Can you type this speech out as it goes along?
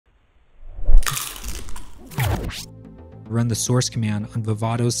run the source command on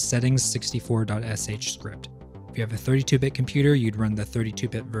Vivado's settings64.sh script. If you have a 32-bit computer, you'd run the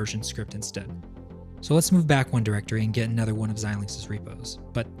 32-bit version script instead. So let's move back one directory and get another one of Xilinx's repos,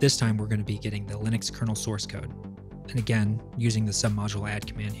 but this time we're going to be getting the Linux kernel source code. And again, using the submodule add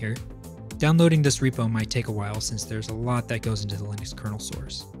command here. Downloading this repo might take a while since there's a lot that goes into the Linux kernel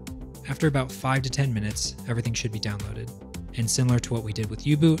source. After about 5 to 10 minutes, everything should be downloaded. And similar to what we did with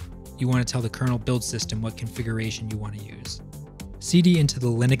U-boot, you want to tell the kernel build system what configuration you want to use. cd into the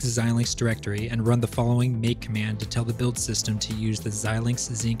Linux Xilinx directory and run the following make command to tell the build system to use the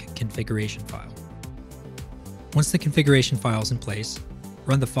Xilinx Zinc configuration file. Once the configuration file is in place,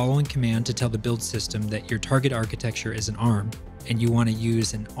 run the following command to tell the build system that your target architecture is an ARM, and you want to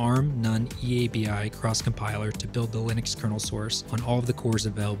use an ARM None EABI cross-compiler to build the Linux kernel source on all of the cores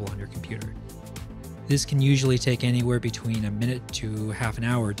available on your computer. This can usually take anywhere between a minute to half an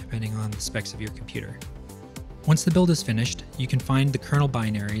hour depending on the specs of your computer. Once the build is finished, you can find the kernel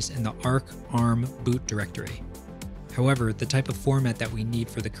binaries in the arch arm boot directory. However, the type of format that we need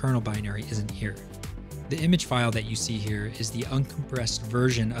for the kernel binary isn't here. The image file that you see here is the uncompressed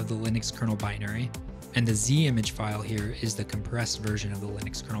version of the Linux kernel binary, and the Z image file here is the compressed version of the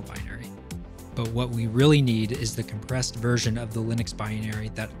Linux kernel binary. But what we really need is the compressed version of the Linux binary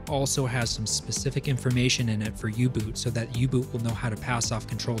that also has some specific information in it for U-boot so that U-boot will know how to pass off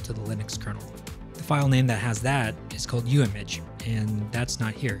control to the Linux kernel. The file name that has that is called uimage, and that's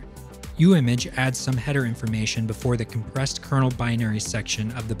not here. Uimage adds some header information before the compressed kernel binary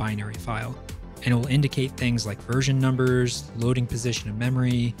section of the binary file, and it will indicate things like version numbers, loading position of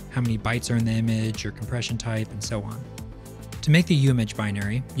memory, how many bytes are in the image, or compression type, and so on. To make the uimage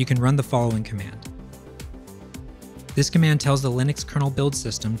binary, you can run the following command. This command tells the Linux kernel build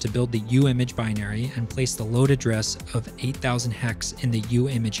system to build the uimage binary and place the load address of 8000 hex in the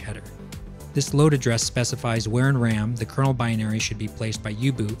uimage header. This load address specifies where in RAM the kernel binary should be placed by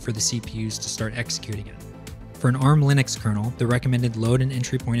U-boot for the CPUs to start executing it. For an ARM Linux kernel, the recommended load and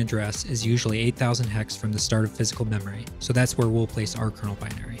entry point address is usually 8000 hex from the start of physical memory, so that's where we'll place our kernel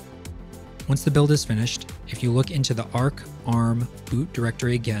binary. Once the build is finished, if you look into the arch arm boot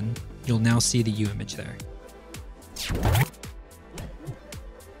directory again, you'll now see the uimage there.